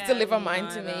neighbours deliver mine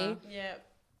to me. Yeah.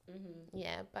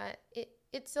 Yeah, but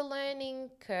it's a learning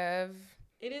curve.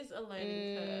 It is a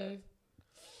learning curve.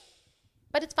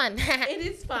 But it's fun. It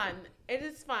is fun. It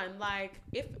is fun. Like,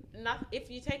 if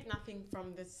you take nothing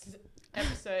from this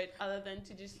episode other than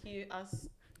to just hear us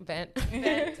vent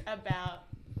about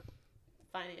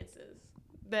finances,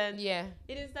 then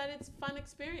it is that it's a fun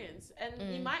experience,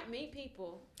 and you might meet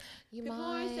people. People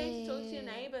always say to talk to your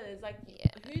neighbours. Like,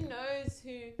 who knows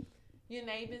who your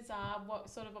neighbours are, what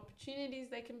sort of opportunities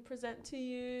they can present to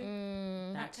you,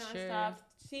 that kind of stuff.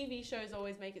 TV shows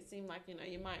always make it seem like, you know,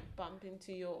 you might bump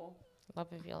into your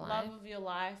love of your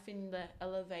life in the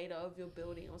elevator of your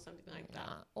building or something like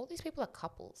that. All these people are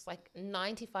couples. Like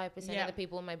 95% of the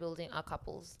people in my building are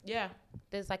couples. Yeah.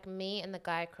 There's like me and the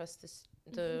guy across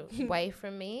the way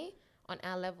from me on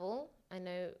our level. I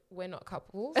know we're not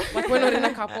couples. Like, we're not in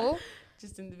a couple.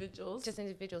 Just individuals.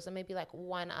 And maybe like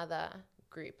one other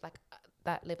group like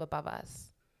that live above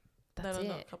us. That's that are it.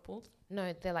 Not couples?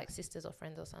 No, they're like sisters or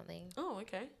friends or something. Oh,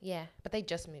 okay. Yeah, but they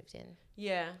just moved in.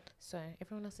 Yeah. So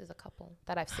everyone else is a couple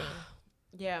that I've seen.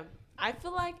 Yeah. I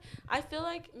feel like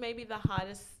maybe the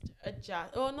hardest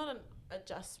adjustment.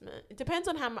 It depends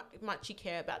on how much you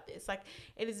care about this. Like,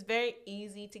 it is very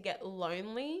easy to get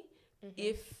lonely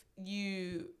if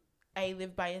you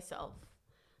live by yourself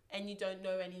and you don't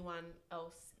know anyone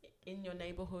else in your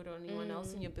neighborhood or anyone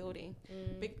else in your building.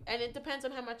 And it depends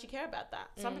on how much you care about that.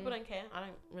 Some people don't care. I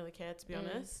don't really care, to be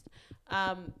honest.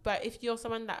 But if you're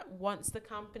someone that wants the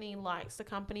company, likes the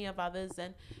company of others,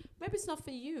 then maybe it's not for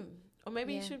you. Or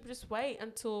maybe you should just wait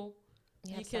until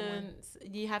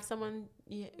you have someone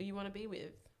you want to be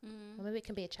with. Or maybe it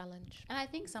can be a challenge. And I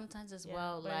think sometimes as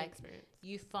well, like,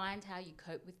 you find how you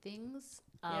cope with things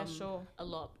a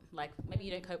lot. Like, maybe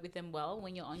you don't cope with them well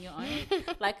when you're on your own.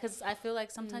 Like, because I feel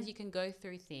like sometimes you can go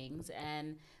through things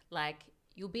and, like,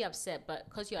 you'll be upset, but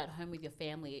because you're at home with your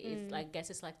family, it's like, I guess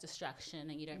it's like distraction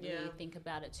and you don't really think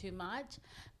about it too much.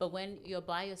 But when you're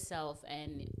by yourself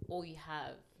and all you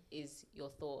have is your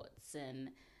thoughts and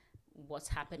what's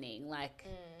happening, like,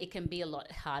 it can be a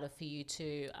lot harder for you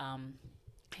to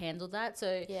handle that.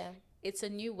 So it's a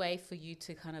new way for you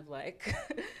to kind of like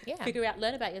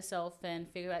learn about yourself and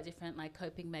figure out different like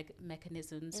coping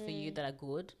mechanisms for you that are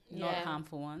good, not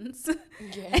harmful ones.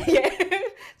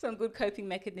 Some good coping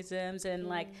mechanisms and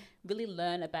like really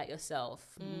learn about yourself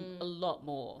a lot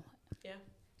more.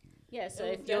 So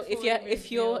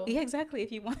if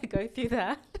you want to go through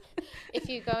that, if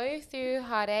you go through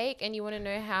heartache and you want to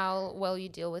know how well you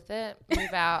deal with it,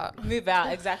 move out.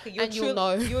 Exactly. You'll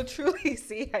know. You'll truly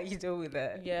see how you deal with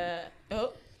it. Yeah.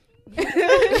 Oh.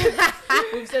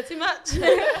 We've said too much.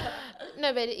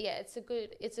 No, but it's a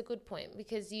good point,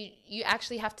 because you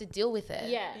actually have to deal with it.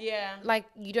 Yeah. Like,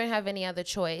 you don't have any other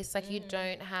choice. Like, you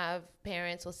don't have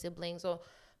parents or siblings or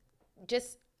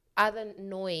just other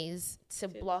noise to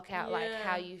block out like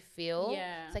how you feel.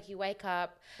 It's like you wake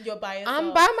up, you're by yourself.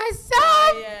 I'm by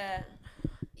myself.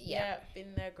 Yeah,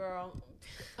 been there, girl.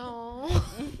 Oh.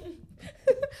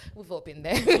 We've all been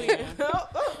there.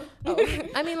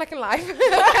 I mean, like in life.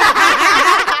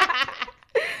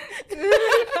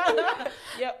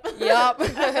 Yep. Yeah,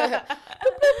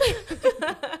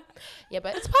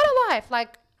 but it's part of life.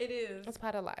 Like, it is. It's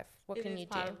part of life. What can you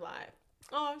do? It is part of life.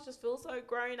 Oh, I just feel so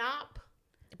grown up.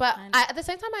 But at the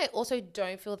same time, I also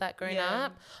don't feel that grown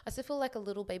up. I still feel like a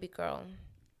little baby girl.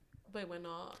 But we're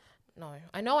not. No,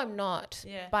 I know I'm not.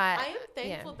 Yeah. But I am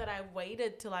thankful that I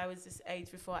waited till I was this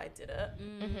age before I did it.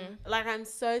 Like, I'm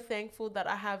so thankful that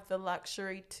I have the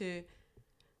luxury to,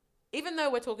 even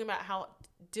though we're talking about how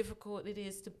difficult it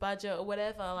is to budget or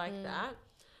whatever like that,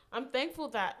 I'm thankful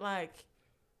that, like,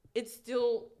 it's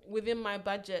still within my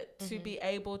budget to be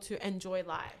able to enjoy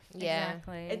life.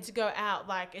 Exactly. And to go out,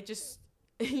 like, it just,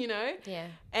 you know? Yeah.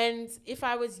 And if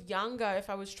I was younger, if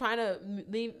I was trying to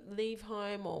leave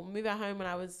home or move out home when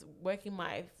I was working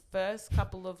my first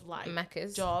couple of, like,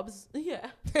 Maccas. jobs, then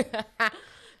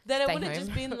it would have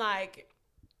just been, like...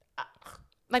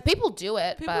 like, people do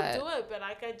it, but,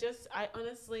 like, I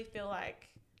honestly feel like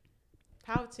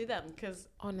power to them, because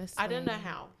honestly, I don't know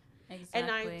how.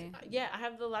 Exactly. And I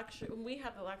have the luxury, we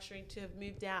have the luxury to have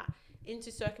moved out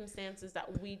into circumstances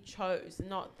that we chose,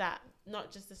 not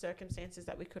just the circumstances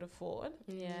that we could afford.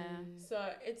 So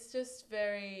it's just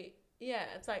very,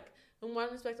 it's like, in one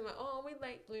respect, I'm like, oh, are we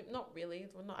late bloom? Not really.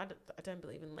 Well, not, I don't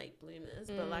believe in late bloomers,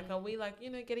 but like, are we like,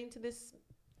 getting to this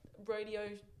rodeo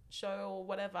show or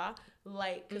whatever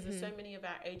late, because there's so many of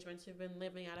our age mates who've been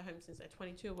living out of home since they're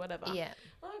 22 or whatever. Like,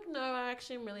 no, I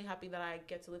actually am really happy that I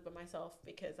get to live by myself,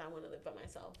 because I want to live by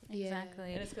myself.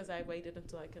 Exactly. And it's because I waited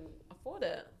until I can afford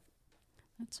it.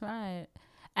 That's right.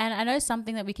 And I know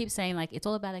something that we keep saying, like, it's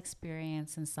all about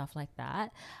experience and stuff like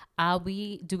that.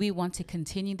 Do we want to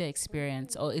continue the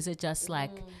experience, or is it just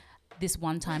like this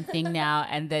one-time thing now,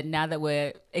 and then now that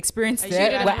we're experienced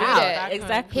it, we're out?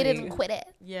 Exactly. He didn't quit it.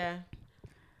 Yeah.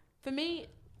 For me,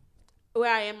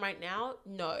 where I am right now,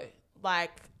 no.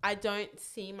 Like, I don't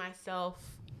see myself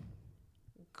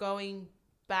going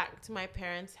back to my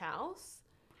parents' house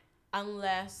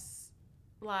unless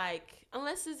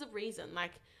there's a reason.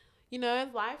 Like, you know,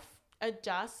 life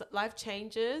adjusts, life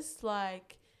changes.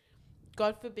 Like,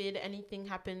 God forbid anything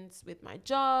happens with my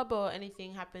job or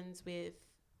anything happens with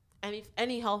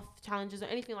any health challenges or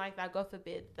anything like that, God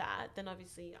forbid that, then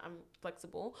obviously I'm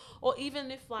flexible. Or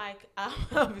even if like,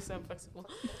 obviously I'm flexible.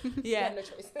 Yeah. No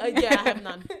choice. Yeah, I have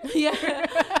none. Yeah.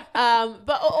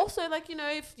 But also like, you know,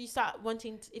 if you start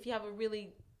if you have a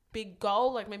really big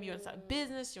goal, like maybe you want to start a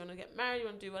business, you want to get married, you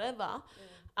want to do whatever,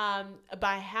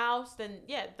 buy a house, then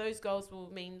yeah, those goals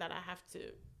will mean that I have to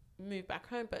move back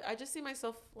home. But I just see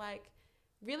myself like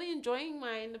really enjoying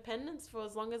my independence for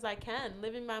as long as I can,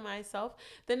 living by myself.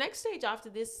 The next stage after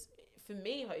this, for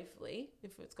me, hopefully,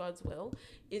 if it's God's will,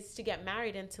 is to get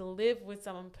married and to live with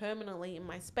someone permanently in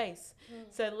my space.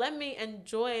 So let me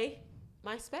enjoy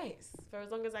my space for as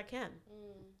long as I can.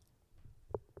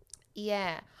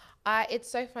 Yeah. It's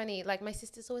so funny. Like, my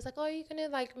sister's always like, oh, you're going to,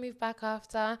 like, move back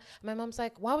after? My mom's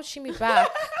like, why would she move back?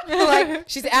 Like,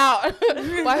 she's out.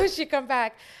 Why would she come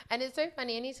back? And it's so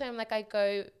funny. Anytime, like, I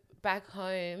go back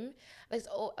home,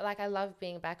 like, I love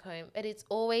being back home, but it's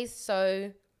always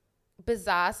so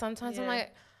bizarre. Sometimes I'm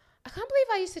like, I can't believe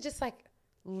I used to just, like,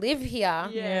 live here.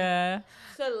 Yeah.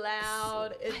 So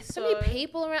loud. It's so many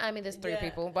people around. I mean, there's 3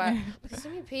 people, but there's so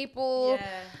many people.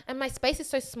 Yeah. And my space is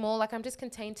so small. Like, I'm just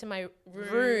contained to my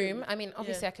room. I mean,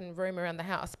 obviously I can roam around the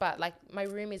house, but like my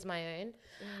room is my own.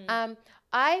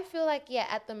 I feel like,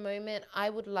 at the moment,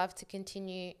 I would love to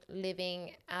continue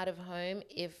living out of home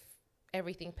if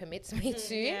everything permits me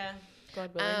to. Yeah.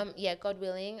 God willing. God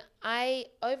willing. I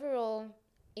overall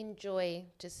enjoy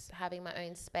just having my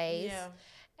own space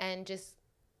and just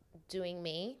doing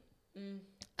me.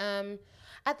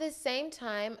 At the same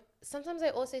time, sometimes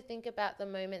I also think about the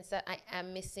moments that I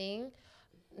am missing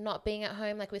not being at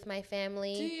home, like with my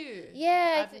family. Do you?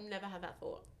 Yeah. I've never had that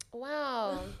thought.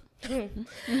 Wow. I think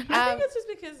it's just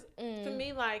because for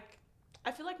me, like,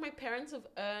 I feel like my parents have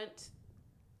earned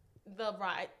the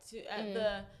right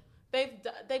to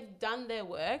they've done their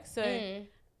work. So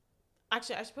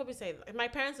actually, I should probably say my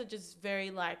parents are just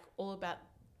very like all about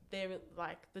they're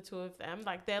like the two of them,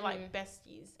 like they're like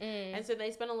besties, and so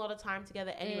they spend a lot of time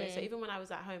together anyway. So even when I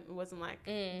was at home, it wasn't like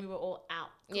we were all out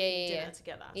cooking dinner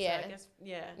together. So I guess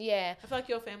I feel like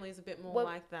your family is a bit more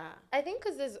like that. I think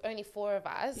because there's only 4 of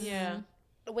us.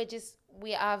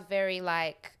 We are very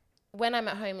like, when I'm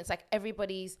at home, it's like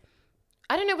everybody's,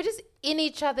 I don't know, we're just in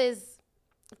each other's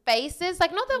faces.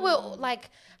 Like, not that we're like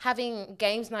having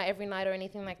games night every night or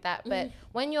anything like that, but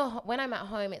when I'm at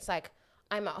home, it's like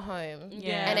I'm at home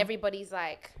and everybody's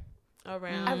like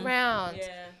around.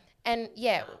 And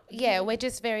we're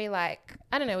just very like,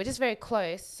 I don't know, we're just very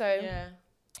close. So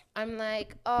I'm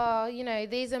like, oh, you know,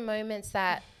 these are moments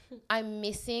that I'm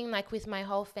missing, like with my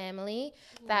whole family,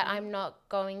 that I'm not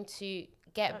going to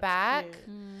get back.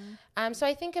 So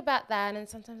I think about that, and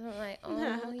sometimes I'm like,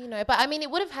 oh, you know, but I mean,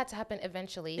 it would have had to happen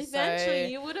eventually.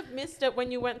 You would have missed it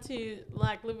when you went to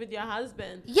like live with your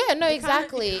husband.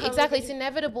 Exactly. It's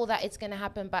inevitable that it's going to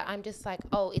happen, but I'm just like,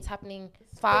 oh, it's happening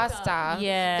faster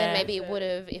than maybe it would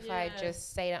have if I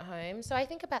just stayed at home. So I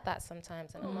think about that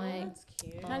sometimes, and I'm like, that's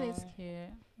cute. That is cute.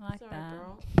 I like that.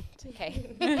 Girl. It's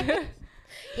okay.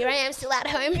 Here I am still at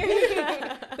home.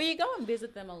 But you go and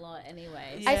visit them a lot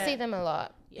anyway. I see them a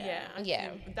lot.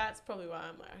 That's probably why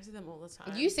I'm like, I see them all the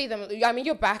time. You see them, I mean,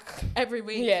 you're back every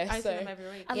week. I see them every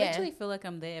week. I literally feel like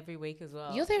I'm there every week as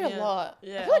well. You're there a lot.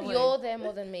 Yeah, I feel like you're there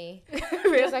more than me.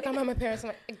 It's like I'm at my parents,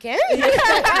 I'm like, again?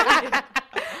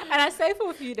 And I stay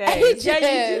for a few days. You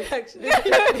do actually.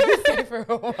 You stay for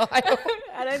a while. I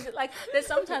don't like. There's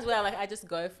sometimes where I just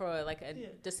go for like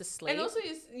just a sleep. And also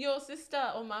your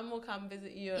sister or mum will come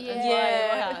visit you as well at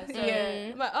your house. So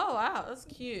I'm like, oh wow, that's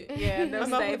cute. Yeah, they'll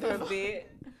stay for a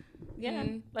bit. Yeah,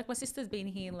 like my sister's been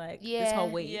here like this whole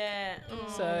week. Yeah,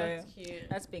 so that's cute.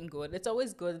 That's been good. It's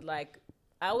always good. Like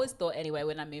I always thought anyway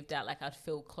when I moved out, like I'd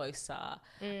feel closer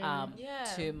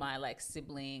to my like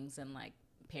siblings and like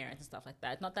parents and stuff like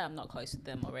that. Not that I'm not close with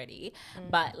them already,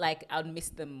 but like I'd miss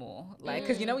them more. Like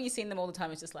because you know when you're seeing them all the time,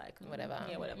 it's just like whatever.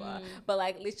 But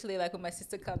like literally, like when my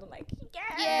sister comes, I'm like it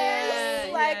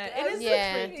is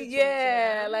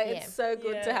it's so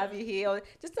good to have you here, or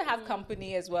just to have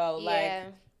company as well.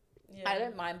 I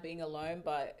don't mind being alone,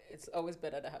 but it's always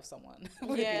better to have someone.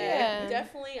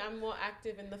 Definitely. I'm more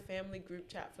active in the family group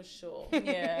chat for sure.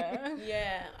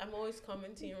 I'm always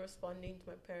commenting and responding to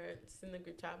my parents in the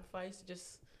group chat. Before I used to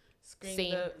just screen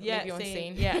leave you on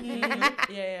scene.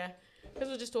 because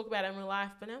we'll just talk about it in real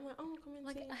life. But now I'm like, oh, come in.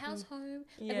 Like, how's home?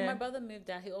 Yeah. Like when my brother moved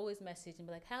out, he always messaged and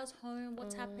be like, how's home?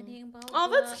 What's happening? Blah, blah, Oh,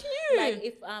 blah. that's cute. Like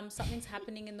if something's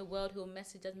happening in the world, he'll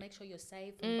message us, make sure you're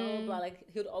safe and blah, blah, blah. Like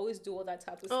he'll always do all that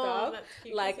type of stuff. That's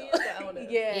cute. Like,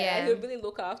 Yeah. and he'll really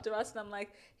look after us. And I'm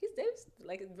like, he's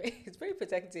very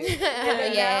protective.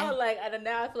 Yeah. Now, and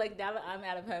now I feel like now that I'm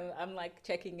out of home, I'm like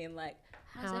checking in like,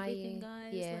 how's everything,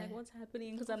 guys? Yeah. Like, what's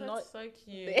happening? Because I'm That's not so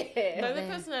cute. there. No, the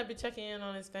person I'd be checking in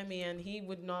on is Femi, and he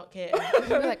would not care.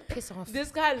 Like, piss off.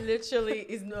 This guy literally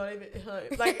is not even home.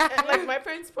 Like my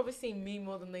parents probably see me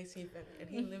more than they see Femi, and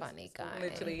he lives. Funny guy.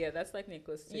 Literally, yeah, that's like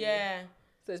Nicholas too. Yeah,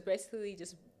 So it's basically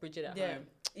just Bridget at home.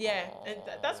 yeah, and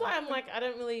that's why I'm like, I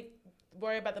don't really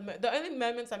worry about the only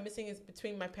moments I'm missing is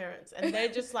between my parents, and they're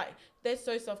just like, they're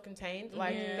so self-contained.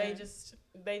 Like they just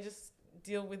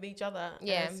deal with each other.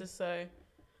 Yeah, and it's just so.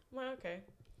 I'm like, okay,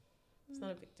 it's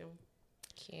not a big deal.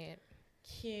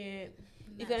 Cute.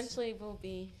 Eventually, we'll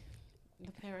be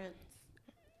the parents.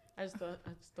 I just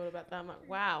thought about that. I'm like,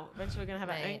 wow. Eventually, we're gonna have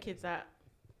our own kids. That.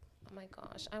 Oh my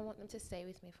gosh, I want them to stay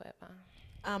with me forever.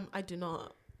 I do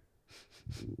not.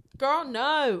 Girl,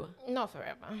 no. Not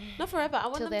forever. Not forever. I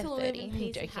want Till them to live 30. in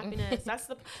peace and Joking. happiness. That's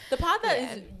the part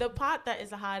that is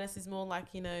the hardest is more like,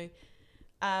 you know,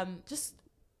 just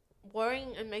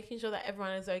worrying and making sure that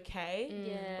everyone is okay.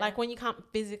 Yeah. Like when you can't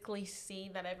physically see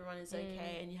that everyone is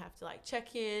okay and you have to like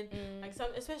check in. Like some,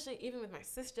 especially even with my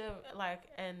sister, like,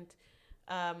 and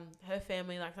her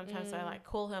family, like sometimes I like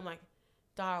call her, I'm like,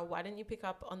 Dara, why didn't you pick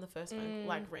up on the first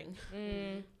phone ring?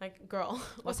 Like, girl,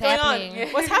 what's going happening?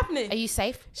 on? What's happening? Are you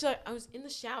safe? She's like, I was in the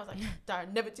shower. I was like, Dara,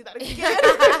 never do that again.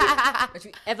 Don't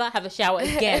you ever have a shower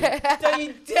again? Don't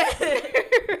you dare.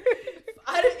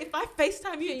 If I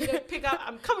FaceTime you and you don't pick up,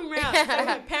 I'm coming round. So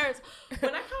my parents,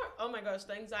 when I can't, oh my gosh,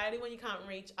 the anxiety when you can't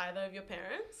reach either of your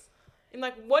parents. I'm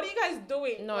like, what are you guys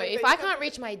doing? No, like, if I can't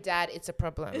reach my dad, it's a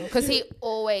problem. Because he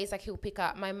always, like, he'll pick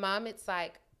up. My mum, it's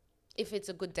like, if it's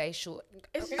a good day, she'll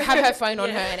have her phone on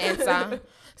her and answer.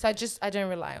 So I don't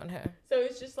rely on her. So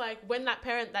it's just like when that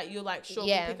parent that you're like, sure,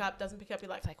 will pick up, doesn't pick up, you're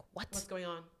like, what's going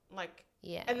on? Like,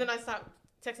 and then I start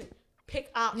texting,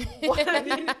 pick up.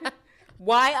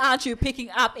 Why aren't you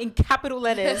picking up in capital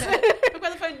letters? Pick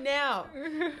up the phone now.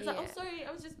 It's like, I'm sorry,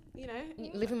 I was just, you know.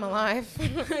 Living my life.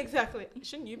 Exactly.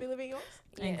 Shouldn't you be living yours?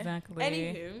 Yeah. Exactly.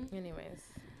 Anyways.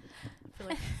 I feel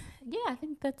like yeah, I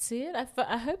think that's it.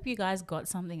 I hope you guys got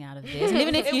something out of this. And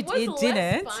even if you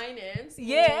didn't. Finance,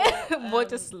 more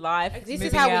just life. This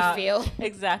is how we feel.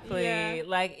 Exactly. Yeah.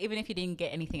 Like, even if you didn't get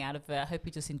anything out of it, I hope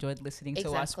you just enjoyed listening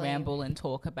to us ramble and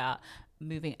talk about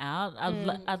moving out.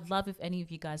 I'd love if any of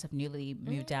you guys have newly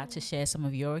moved out to share some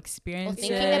of your experiences. Or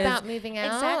thinking about moving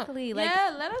out. Exactly. Like,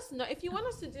 let us know. If you want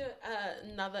us to do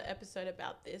another episode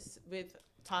about this with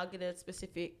targeted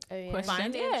specific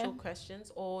financial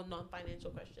questions or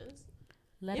non-financial questions,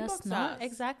 let us know.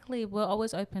 Exactly. We're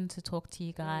always open to talk to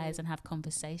you guys and have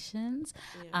conversations.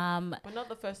 We're not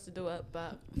the first to do it,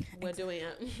 but we're doing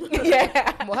it.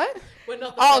 Yeah. What? We're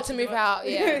not the first to move out.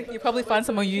 Yeah. You probably find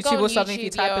some on YouTube or something. If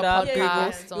you type it up,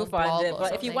 Google, you'll find it.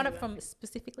 But if you want it from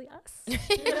specifically us,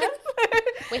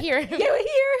 we're here. Yeah, we're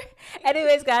here.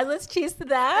 Anyways, guys, let's cheers to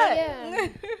that. Yeah.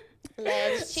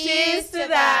 Let's cheers to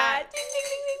that.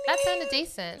 That sounded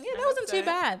decent. Yeah, that wasn't too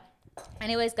bad.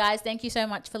 Anyways, guys, thank you so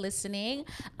much for listening.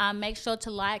 Make sure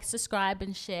to like, subscribe,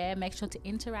 and share. Make sure to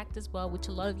interact as well, which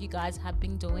a lot of you guys have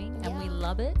been doing, and we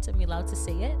love it, and we love to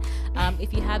see it.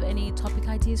 If you have any topic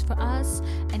ideas for us,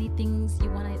 anything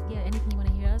you want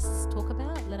to hear us talk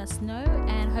about, let us know,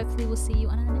 and hopefully we'll see you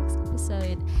on our next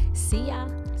episode. See ya.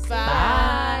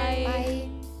 Bye. Bye.